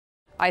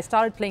I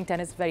started playing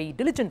tennis very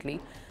diligently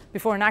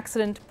before an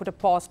accident put a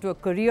pause to a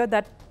career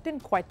that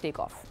didn't quite take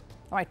off.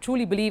 Now, I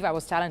truly believe I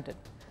was talented.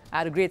 I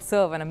had a great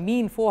serve and a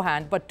mean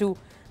forehand, but to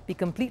be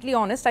completely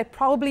honest, I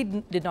probably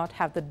did not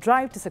have the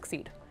drive to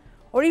succeed,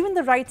 or even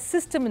the right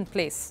system in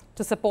place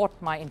to support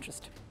my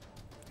interest.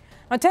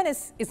 Now,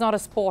 tennis is not a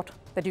sport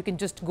that you can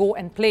just go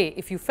and play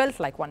if you felt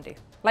like one day,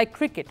 like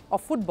cricket or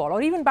football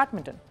or even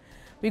badminton.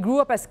 We grew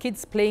up as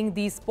kids playing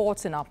these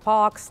sports in our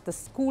parks, the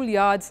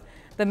schoolyards,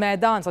 the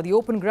maidans or the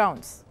open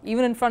grounds,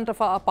 even in front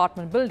of our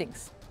apartment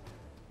buildings.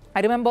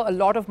 I remember a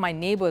lot of my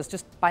neighbors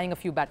just buying a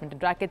few badminton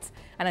rackets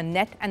and a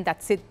net, and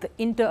that's it, the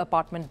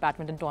inter-apartment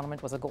badminton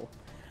tournament was a goal.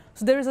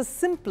 So there is a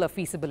simpler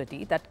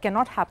feasibility that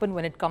cannot happen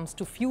when it comes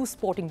to few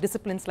sporting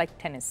disciplines like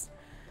tennis.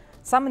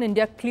 Some in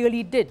India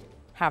clearly did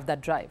have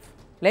that drive.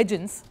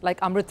 Legends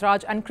like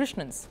Amritraj and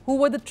Krishnans, who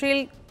were the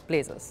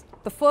trailblazers,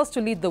 the first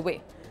to lead the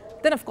way.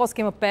 Then of course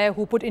came a pair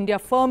who put India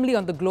firmly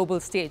on the global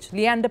stage,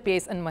 Leander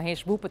Paes and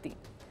Mahesh Bhupati.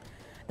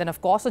 Then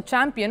of course a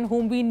champion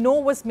whom we know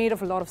was made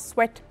of a lot of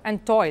sweat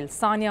and toil,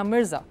 Sania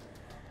Mirza.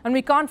 And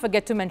we can't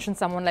forget to mention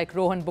someone like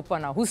Rohan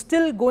Bopanna, who's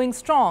still going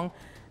strong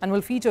and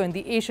will feature in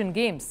the Asian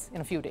Games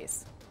in a few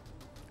days.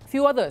 A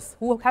few others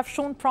who have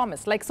shown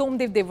promise, like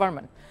Somdev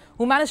Devvarman,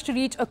 who managed to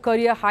reach a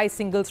career-high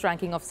singles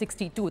ranking of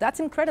 62. That's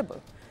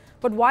incredible.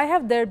 But why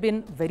have there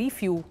been very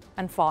few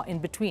and far in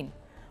between?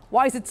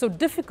 Why is it so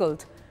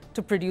difficult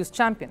to produce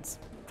champions?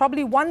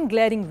 Probably one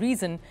glaring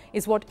reason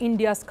is what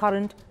India's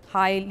current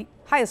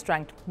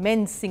highest-ranked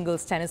men's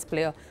singles tennis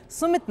player,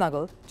 Sumit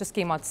Nagal, just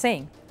came out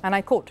saying, and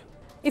I quote,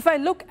 "If I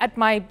look at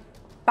my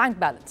bank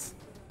balance,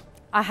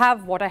 I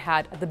have what I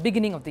had at the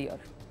beginning of the year.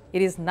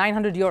 It is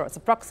 900 euros,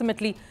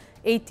 approximately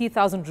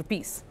 80,000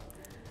 rupees.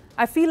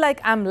 I feel like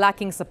I'm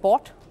lacking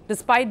support,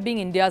 despite being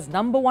India's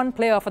 #1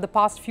 player for the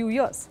past few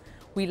years.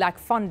 We lack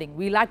funding,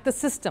 we lack the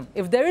system.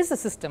 If there is a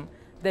system,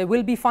 there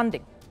will be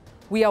funding.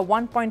 We are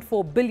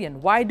 1.4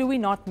 billion. Why do we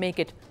not make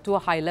it to a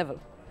high level?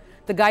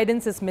 The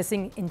guidance is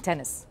missing in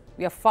tennis.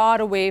 We are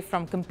far away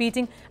from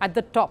competing at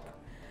the top.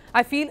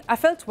 I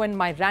felt when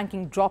my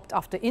ranking dropped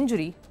after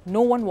injury,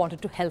 no one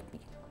wanted to help me.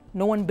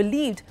 No one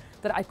believed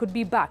that I could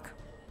be back.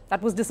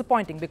 That was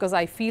disappointing because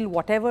I feel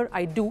whatever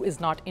I do is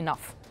not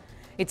enough.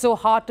 It's so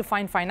hard to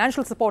find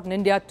financial support in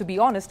India. To be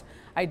honest,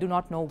 I do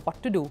not know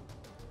what to do.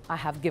 I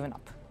have given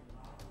up."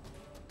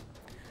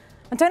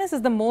 And tennis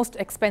is the most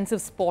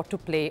expensive sport to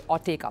play or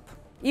take up,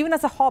 even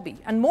as a hobby,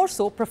 and more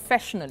so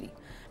professionally.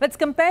 Let's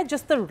compare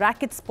just the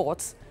racket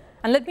sports,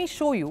 and let me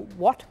show you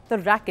what the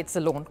rackets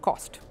alone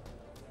cost.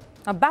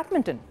 Now,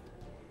 badminton,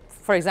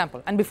 for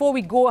example, and before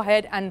we go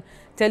ahead and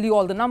tell you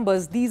all the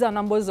numbers, these are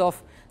numbers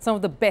of some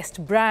of the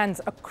best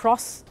brands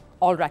across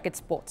all racket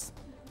sports.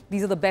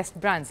 These are the best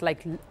brands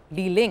like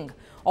Li Ling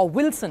or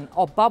Wilson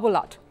or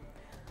Babolat.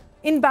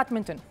 In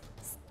badminton,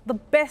 the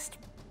best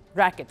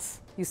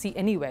rackets you see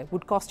anywhere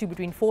would cost you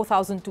between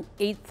 4,000 to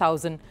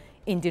 8,000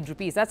 Indian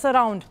rupees. That's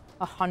around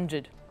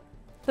 100.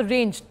 The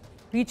range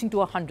reaching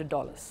to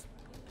 $100.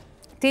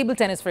 Table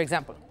tennis, for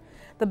example.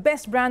 The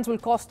best brands will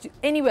cost you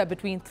anywhere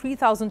between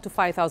 3,000 to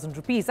 5,000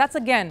 rupees. That's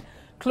again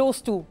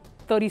close to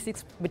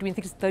between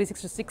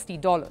 36 to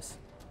 $60.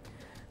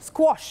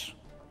 Squash,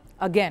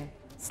 again,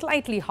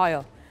 slightly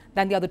higher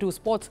than the other two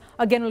sports,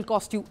 again will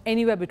cost you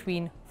anywhere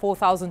between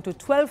 4,000 to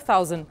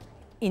 12,000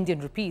 Indian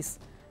rupees.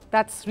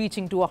 That's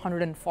reaching to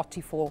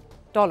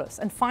 $144.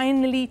 And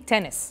finally,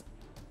 tennis.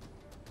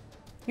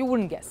 You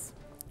wouldn't guess.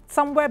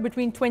 Somewhere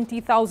between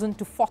 20,000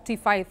 to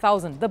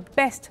 45,000, the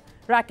best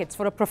rackets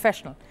for a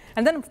professional.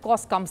 And then, of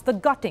course, comes the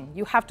gutting.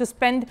 You have to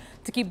spend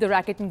to keep the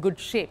racket in good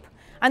shape.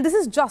 And this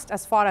is just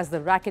as far as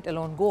the racket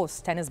alone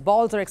goes. Tennis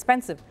balls are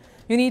expensive.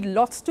 You need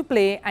lots to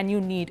play, and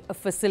you need a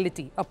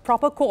facility, a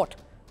proper court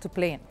to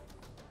play in.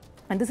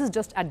 And this is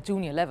just at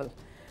junior level.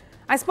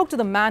 I spoke to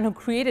the man who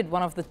created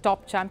one of the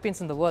top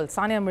champions in the world,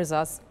 Sania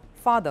Mirza's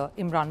father,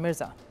 Imran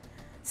Mirza.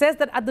 Says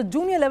that at the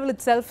junior level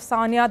itself,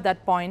 Sania at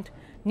that point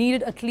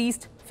needed at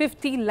least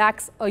 50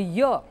 lakhs a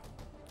year.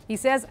 He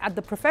says at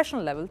the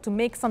professional level, to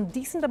make some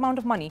decent amount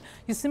of money,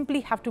 you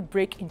simply have to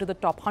break into the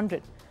top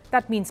 100.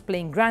 That means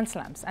playing Grand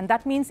Slams, and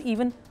that means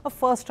even a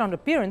first-round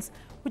appearance,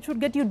 which would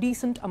get you a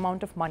decent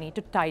amount of money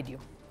to tide you.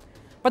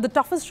 But the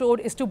toughest road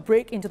is to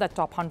break into that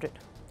top 100.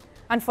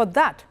 And for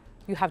that,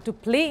 you have to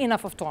play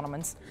enough of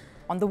tournaments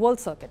on the world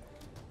circuit.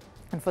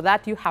 And for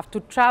that, you have to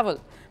travel.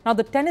 Now,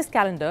 the tennis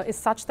calendar is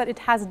such that it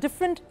has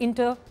different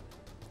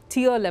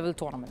inter-tier level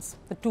tournaments,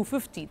 the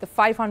 250, the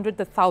 500,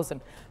 the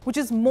 1,000, which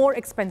is more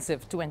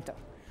expensive to enter,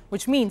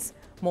 which means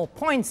more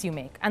points you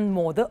make and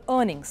more the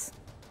earnings.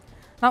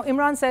 Now,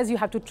 Imran says you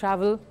have to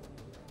travel,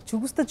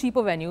 choose the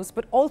cheaper venues,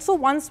 but also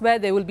ones where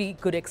there will be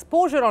good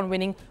exposure on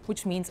winning,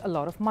 which means a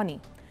lot of money.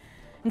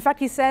 In fact,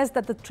 he says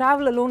that the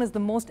travel alone is the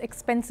most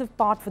expensive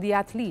part for the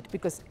athlete,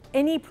 because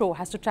any pro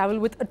has to travel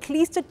with at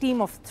least a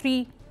team of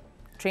 3: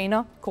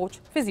 trainer, coach,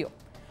 physio,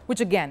 which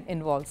again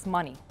involves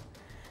money.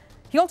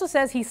 He also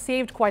says he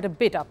saved quite a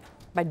bit up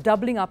by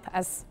doubling up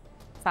as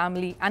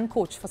family and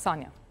coach for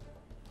Sania.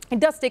 It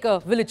does take a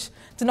village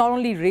to not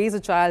only raise a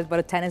child, but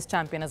a tennis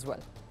champion as well.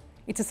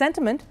 It's a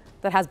sentiment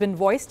that has been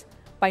voiced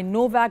by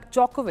Novak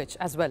Djokovic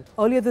as well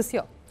earlier this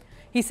year.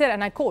 He said,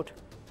 and I quote,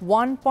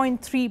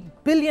 1.3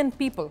 billion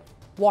people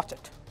watch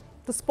it,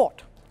 the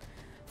sport.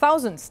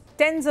 Thousands,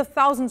 tens of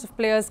thousands of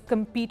players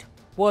compete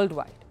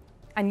worldwide.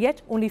 And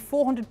yet only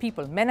 400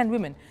 people, men and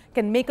women,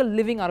 can make a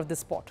living out of this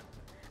sport.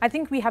 I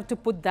think we have to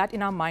put that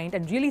in our mind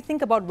and really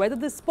think about whether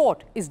this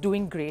sport is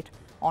doing great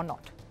or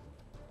not.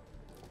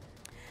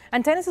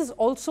 And tennis is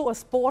also a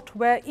sport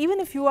where even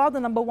if you are the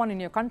number one in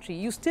your country,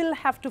 you still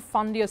have to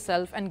fund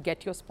yourself and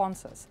get your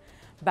sponsors.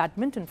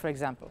 Badminton, for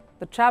example,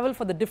 the travel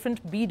for the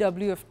different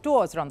BWF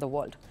tours around the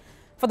world.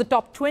 For the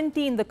top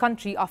 20 in the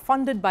country are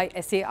funded by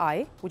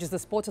SAI, which is the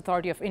Sports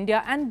Authority of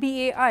India, and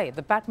BAI,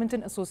 the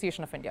Badminton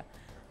Association of India.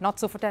 Not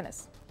so for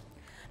tennis.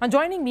 Now,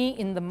 joining me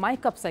in the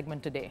Mic Up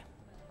segment today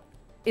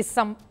is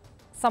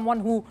someone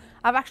who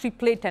I've actually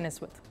played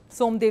tennis with.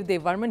 Somdev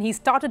Devvarman. He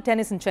started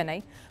tennis in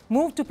Chennai,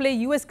 moved to play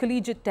US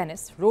collegiate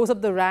tennis, rose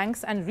up the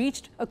ranks and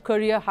reached a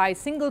career-high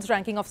singles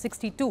ranking of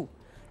 62.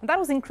 And that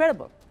was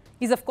incredible.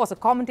 He's, of course, a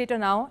commentator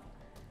now.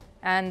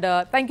 And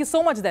thank you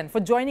so much, then,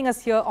 for joining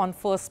us here on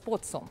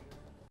Firstpost, Som.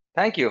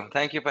 Thank you.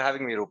 Thank you for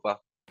having me, Rupha.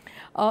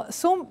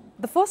 So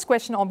the first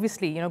question,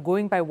 obviously,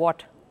 going by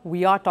what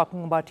we are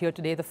talking about here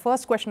today, the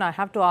first question I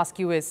have to ask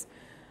you is,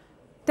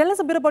 tell us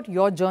a bit about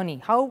your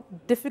journey. How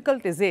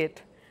difficult is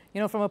it,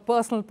 from a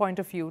personal point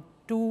of view,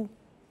 to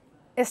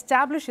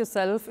establish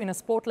yourself in a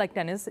sport like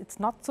tennis? It's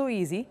not so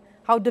easy.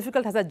 How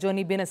difficult has that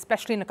journey been,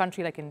 especially in a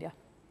country like India?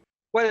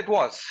 Well, it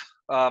was.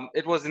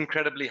 It was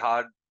incredibly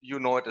hard. You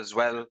know it as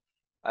well.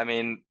 I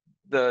mean,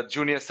 the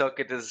junior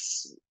circuit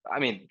is,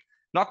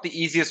 not the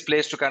easiest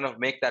place to kind of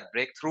make that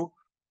breakthrough,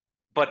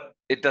 but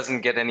it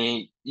doesn't get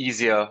any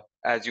easier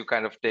as you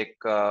kind of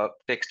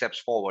take steps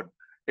forward.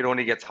 It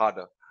only gets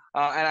harder.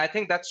 And I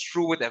think that's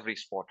true with every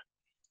sport.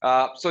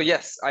 So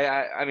yes,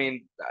 I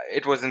mean,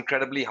 it was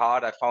incredibly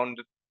hard. I found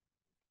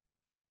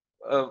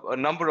a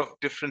number of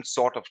different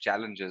sort of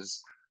challenges.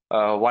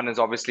 One is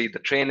obviously the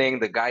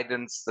training, the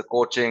guidance, the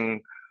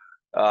coaching.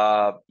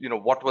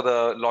 What were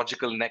the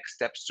logical next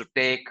steps to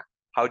take?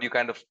 How do you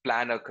kind of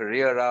plan a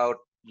career out,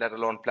 let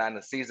alone plan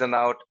a season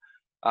out?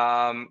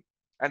 And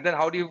then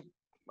how do you,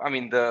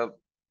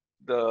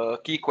 the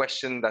key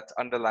question that's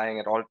underlying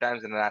at all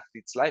times in an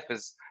athlete's life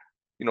is,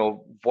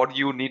 what do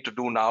you need to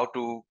do now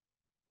to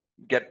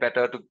get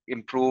better, to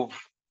improve,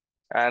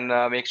 and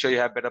make sure you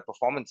have better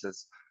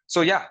performances?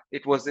 So yeah,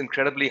 it was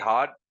incredibly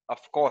hard. Of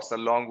course,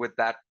 along with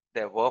that,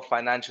 there were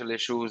financial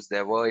issues.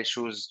 There were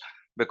issues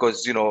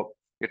because,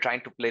 you're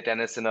trying to play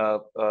tennis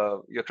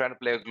you're trying to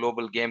play a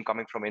global game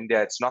coming from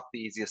India. It's not the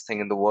easiest thing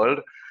in the world.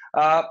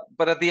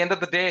 But at the end of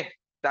the day,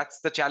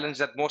 that's the challenge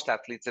that most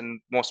athletes in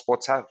most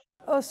sports have.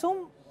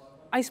 So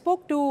I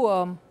spoke to,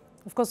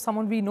 of course,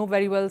 someone we know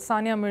very well,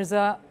 Sania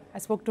Mirza. I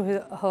spoke to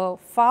her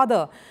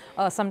father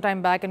some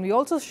time back, and we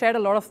also shared a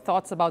lot of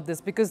thoughts about this,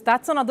 because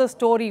that's another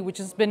story which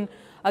has been,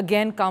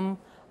 again, come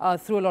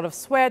through a lot of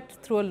sweat,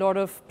 through a lot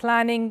of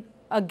planning.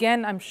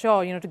 Again, I'm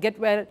sure, to get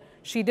where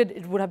she did,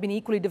 it would have been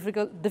equally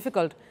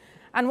difficult.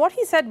 And what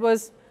he said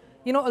was,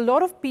 a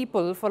lot of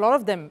people, for a lot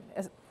of them,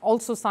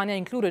 also Sania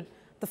included,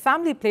 the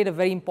family played a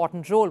very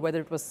important role, whether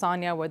it was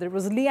Sania, whether it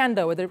was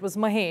Leander, whether it was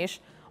Mahesh,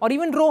 or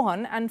even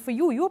Rohan. And for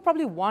you, you were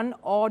probably one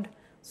odd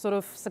sort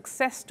of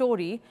success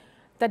story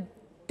that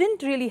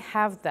didn't really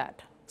have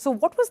that. So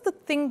what was the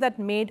thing that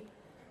made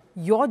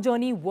your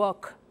journey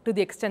work to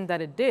the extent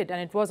that it did?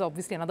 And it was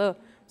obviously another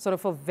sort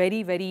of a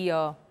very, very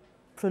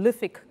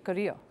prolific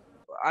career.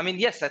 I mean,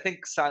 yes, I think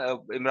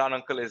Imran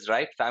uncle is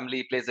right.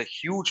 Family plays a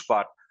huge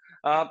part.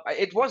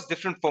 It was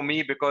different for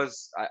me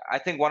because I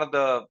think one of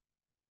the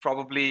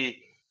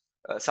probably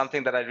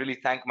something that I really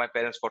thank my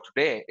parents for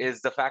today is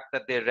the fact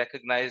that they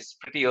recognized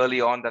pretty early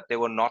on that they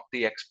were not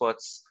the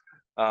experts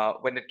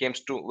when it came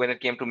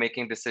to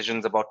making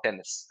decisions about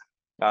tennis.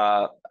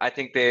 I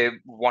think they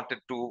wanted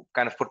to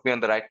kind of put me on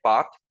the right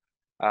path,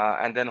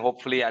 and then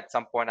hopefully at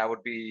some point I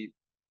would be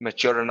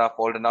mature enough,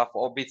 old enough,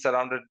 or be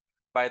surrounded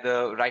by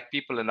the right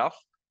people enough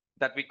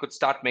that we could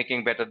start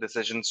making better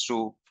decisions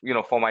for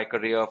my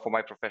career, for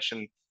my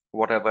profession,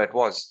 whatever it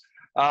was.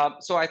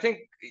 So I think,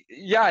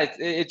 yeah,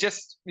 it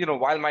just,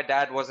 while my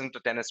dad wasn't a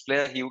tennis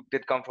player, he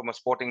did come from a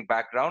sporting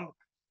background.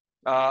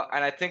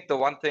 And I think the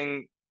one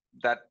thing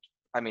that,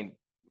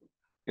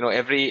 not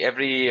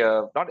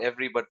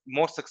every, but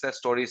most success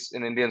stories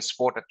in Indian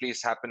sport at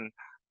least happen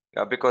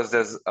because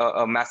there's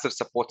a massive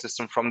support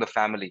system from the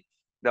family.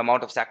 The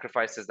amount of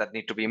sacrifices that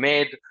need to be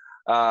made,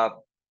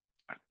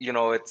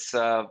 it's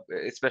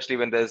especially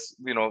when there's,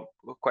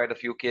 quite a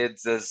few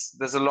kids,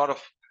 there's a lot of,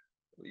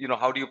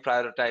 how do you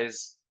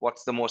prioritize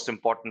what's the most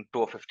important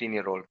to a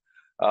 15-year-old,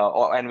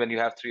 and when you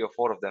have 3 or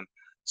 4 of them.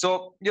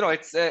 So,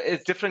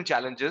 it's different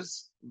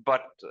challenges,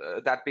 but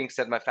that being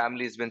said, my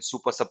family has been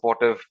super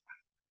supportive,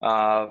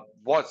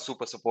 was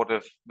super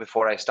supportive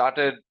before I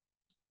started.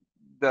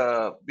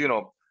 The,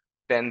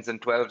 10s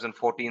and 12s and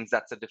 14s,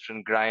 that's a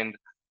different grind.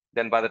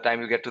 Then by the time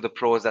you get to the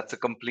pros, that's a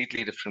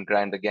completely different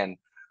grind again.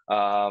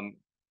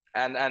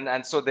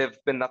 And so they've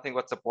been nothing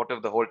but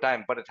supportive the whole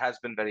time, but it has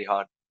been very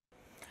hard.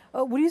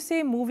 Would you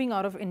say moving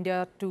out of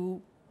India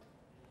to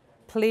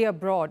play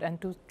abroad and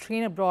to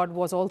train abroad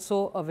was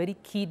also a very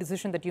key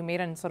decision that you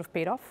made and sort of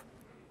paid off?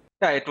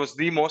 Yeah, it was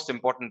the most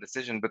important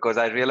decision because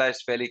I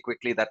realized fairly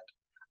quickly that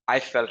I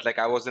felt like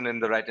I wasn't in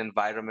the right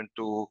environment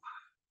to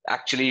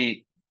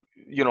actually,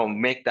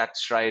 make that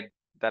stride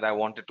that I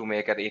wanted to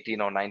make at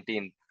 18 or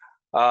 19.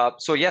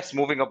 So yes,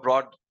 moving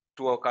abroad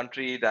to a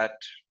country that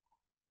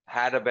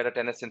had a better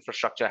tennis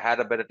infrastructure, had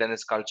a better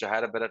tennis culture,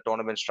 had a better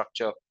tournament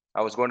structure.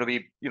 I was going to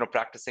be,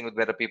 practicing with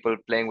better people,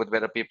 playing with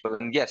better people.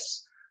 And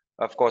yes,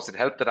 of course, it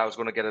helped that I was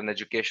going to get an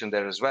education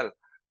there as well.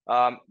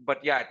 But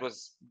yeah, it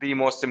was the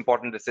most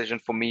important decision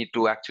for me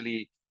to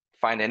actually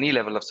find any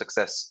level of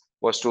success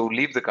was to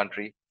leave the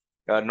country,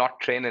 not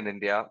train in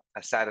India,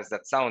 as sad as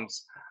that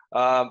sounds.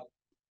 Um,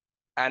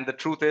 and the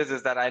truth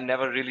is that I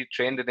never really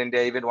trained in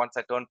India, even once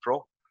I turned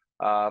pro.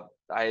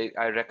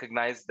 I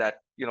recognized that,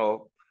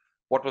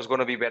 what was going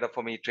to be better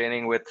for me,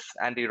 training with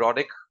Andy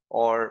Roddick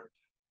or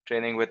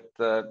training with,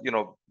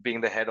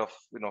 being the head of,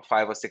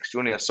 5 or 6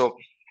 juniors. So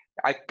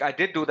I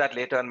did do that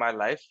later in my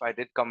life. I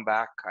did come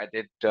back. I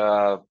did,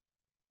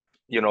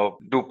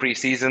 do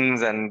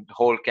pre-seasons and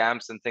whole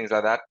camps and things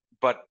like that.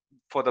 But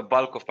for the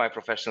bulk of my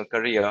professional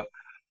career,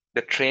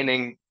 the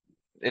training,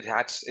 it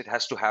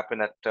has to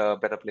happen at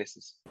better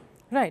places.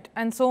 Right.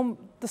 And so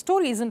the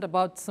story isn't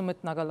about Sumit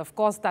Nagal. Of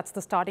course, that's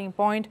the starting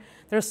point.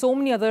 There are so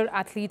many other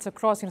athletes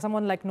across,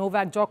 someone like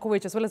Novak,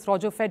 Djokovic, as well as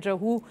Roger Federer,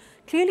 who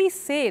clearly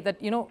say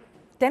that,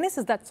 tennis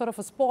is that sort of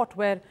a sport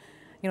where,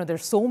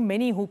 there's so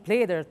many who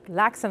play, there are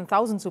lakhs and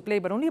thousands who play,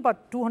 but only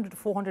about 200 to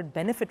 400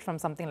 benefit from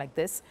something like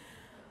this.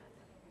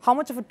 How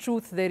much of a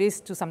truth there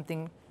is to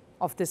something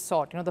of this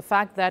sort? The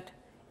fact that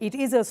it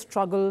is a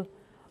struggle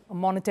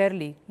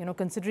monetarily,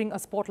 considering a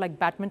sport like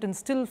badminton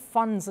still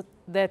funds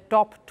their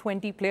top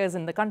 20 players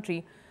in the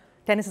country,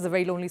 tennis is a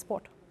very lonely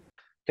sport.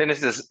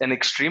 Tennis is an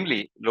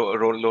extremely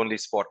lonely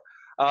sport.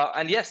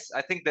 And yes,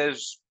 I think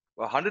there's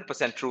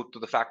 100% truth to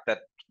the fact that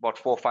about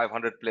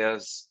 400-500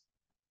 players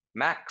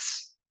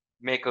max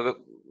make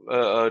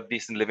a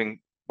decent living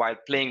while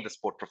playing the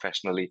sport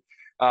professionally.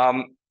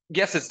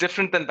 Yes, it's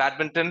different than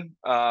badminton.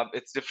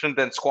 It's different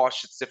than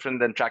squash. It's different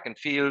than track and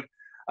field.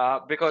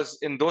 Because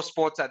in those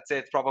sports, I'd say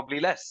it's probably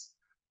less.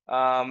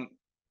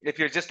 If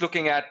you're just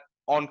looking at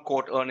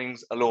on-court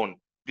earnings alone,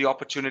 the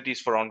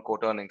opportunities for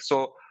on-court earnings.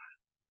 So,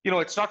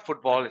 it's not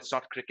football, it's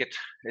not cricket,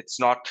 it's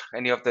not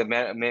any of the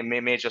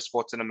major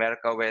sports in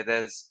America where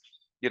there's,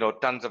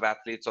 tons of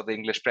athletes, or the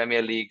English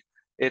Premier League.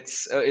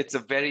 It's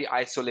a very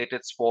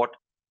isolated sport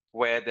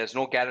where there's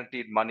no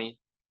guaranteed money,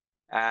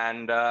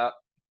 and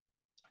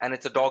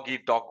it's a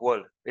dog-eat-dog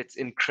world. It's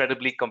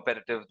incredibly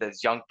competitive.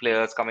 There's young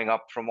players coming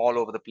up from all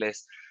over the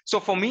place. So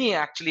for me,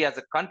 actually, as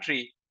a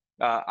country,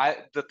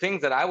 the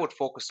things that I would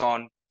focus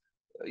on,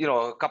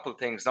 a couple of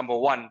things. Number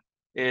one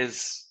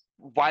is,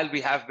 while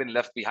we have been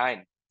left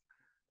behind,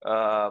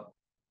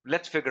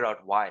 let's figure out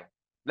why.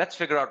 Let's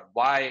figure out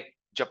why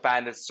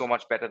Japan is so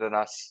much better than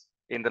us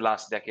in the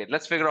last decade.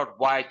 Let's figure out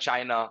why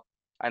China,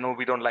 I know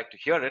we don't like to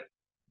hear it,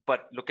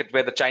 but look at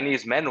where the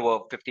Chinese men were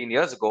 15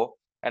 years ago,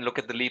 and look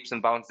at the leaps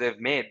and bounds they've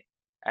made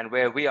and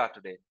where we are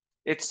today.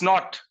 It's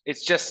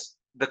just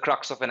the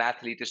crux of an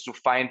athlete is to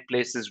find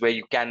places where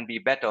you can be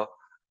better.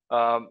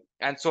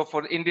 And so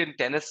for Indian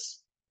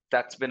tennis,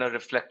 that's been a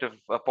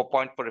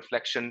point for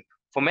reflection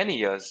for many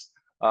years,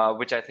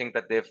 which I think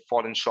that they've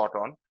fallen short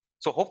on.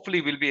 So hopefully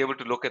we'll be able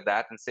to look at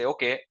that and say,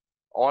 okay,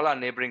 all our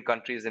neighboring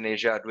countries in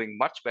Asia are doing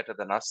much better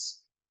than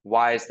us.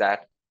 Why is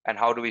that? And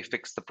how do we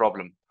fix the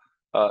problem?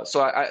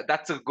 So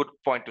that's a good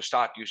point to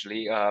start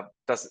usually.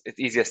 It's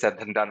easier said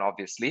than done,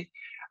 obviously.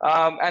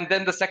 And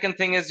then the second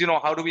thing is,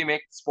 how do we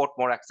make sport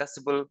more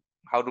accessible?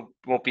 How do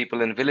more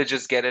people in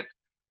villages get it?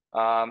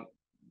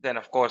 Then,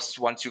 of course,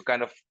 once you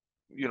kind of,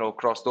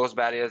 cross those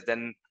barriers,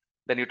 then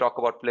you talk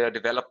about player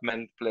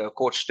development, player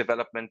coach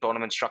development,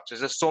 tournament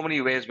structures. There's so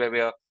many ways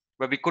where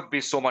we could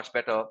be so much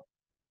better,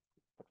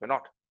 but we're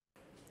not.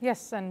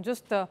 Yes, and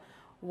just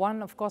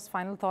one, of course,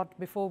 final thought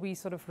before we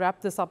sort of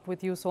wrap this up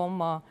with you,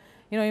 Som.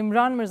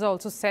 Imran Mirza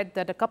also said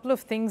that a couple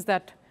of things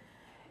that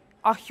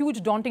are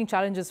huge daunting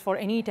challenges for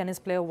any tennis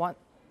player,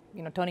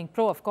 turning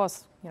pro, of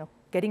course,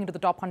 getting into the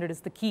top 100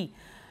 is the key.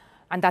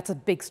 And that's a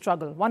big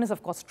struggle. One is,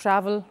 of course,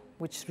 travel,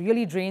 which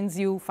really drains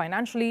you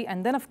financially.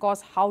 And then, of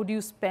course, how do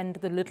you spend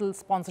the little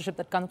sponsorship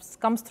that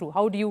comes through?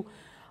 How do you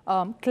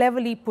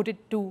cleverly put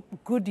it to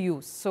good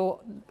use?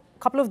 So a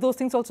couple of those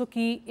things also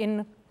key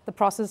in the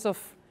process of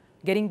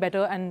getting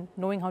better and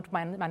knowing how to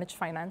manage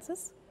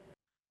finances.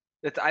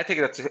 I think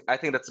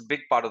that's a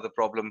big part of the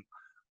problem.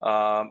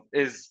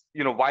 Is,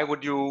 why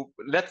would you,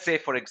 let's say,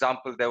 for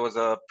example, there was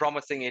a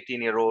promising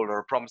 18-year-old or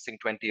a promising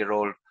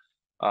 20-year-old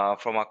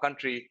from our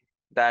country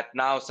that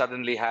now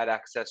suddenly had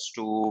access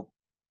to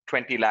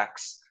 20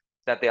 lakhs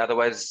that they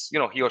otherwise,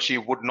 he or she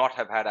would not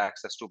have had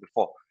access to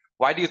before.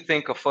 Why do you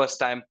think a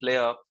first-time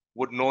player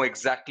would know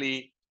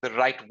exactly the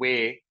right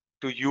way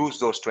to use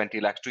those 20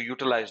 lakhs, to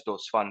utilize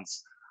those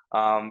funds?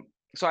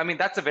 So, I mean,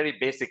 that's a very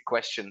basic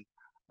question.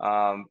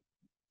 Those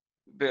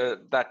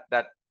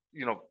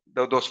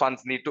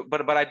funds need to,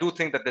 but I do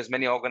think that there's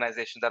many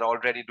organizations that are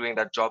already doing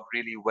that job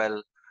really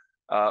well.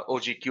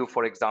 OGQ,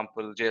 for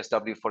example,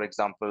 JSW, for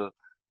example,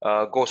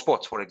 Go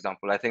Sports, for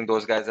example. I think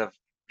those guys have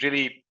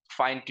really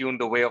fine-tuned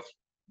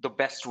the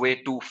best way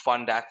to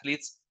fund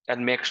athletes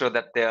and make sure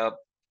that they're,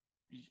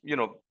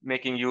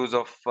 making use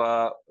of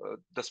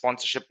the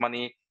sponsorship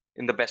money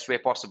in the best way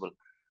possible.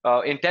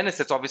 In tennis,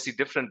 it's obviously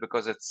different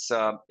because it's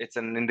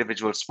an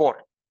individual sport.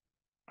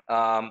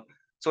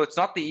 So it's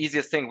not the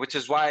easiest thing, which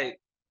is why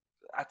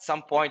at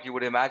some point you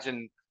would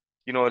imagine,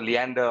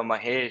 Leander,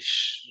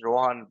 Mahesh,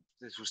 Rohan,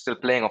 who's still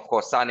playing, of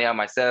course, Sania,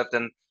 myself,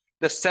 and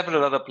there's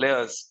several other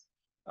players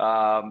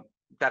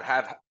that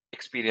have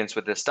experience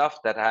with this stuff,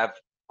 that have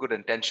good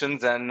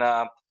intentions, and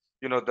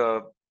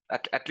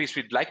at least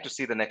we'd like to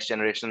see the next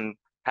generation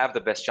have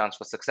the best chance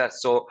for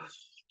success. So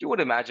you would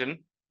imagine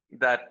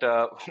that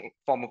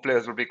former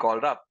players will be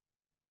called up.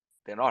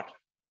 They're not.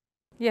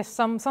 Yes,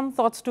 some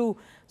thoughts to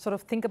sort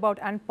of think about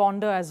and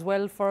ponder as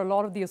well for a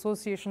lot of the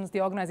associations,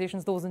 the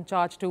organizations, those in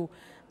charge to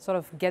sort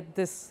of get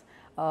this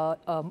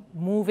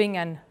moving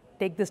and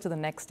take this to the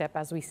next step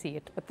as we see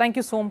it. But thank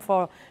you, Som,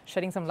 for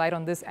shedding some light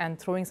on this and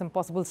throwing some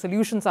possible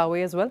solutions our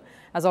way as well.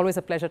 As always,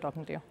 a pleasure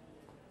talking to you.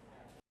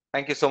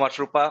 Thank you so much,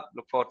 Rupa.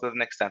 Look forward to the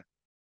next time.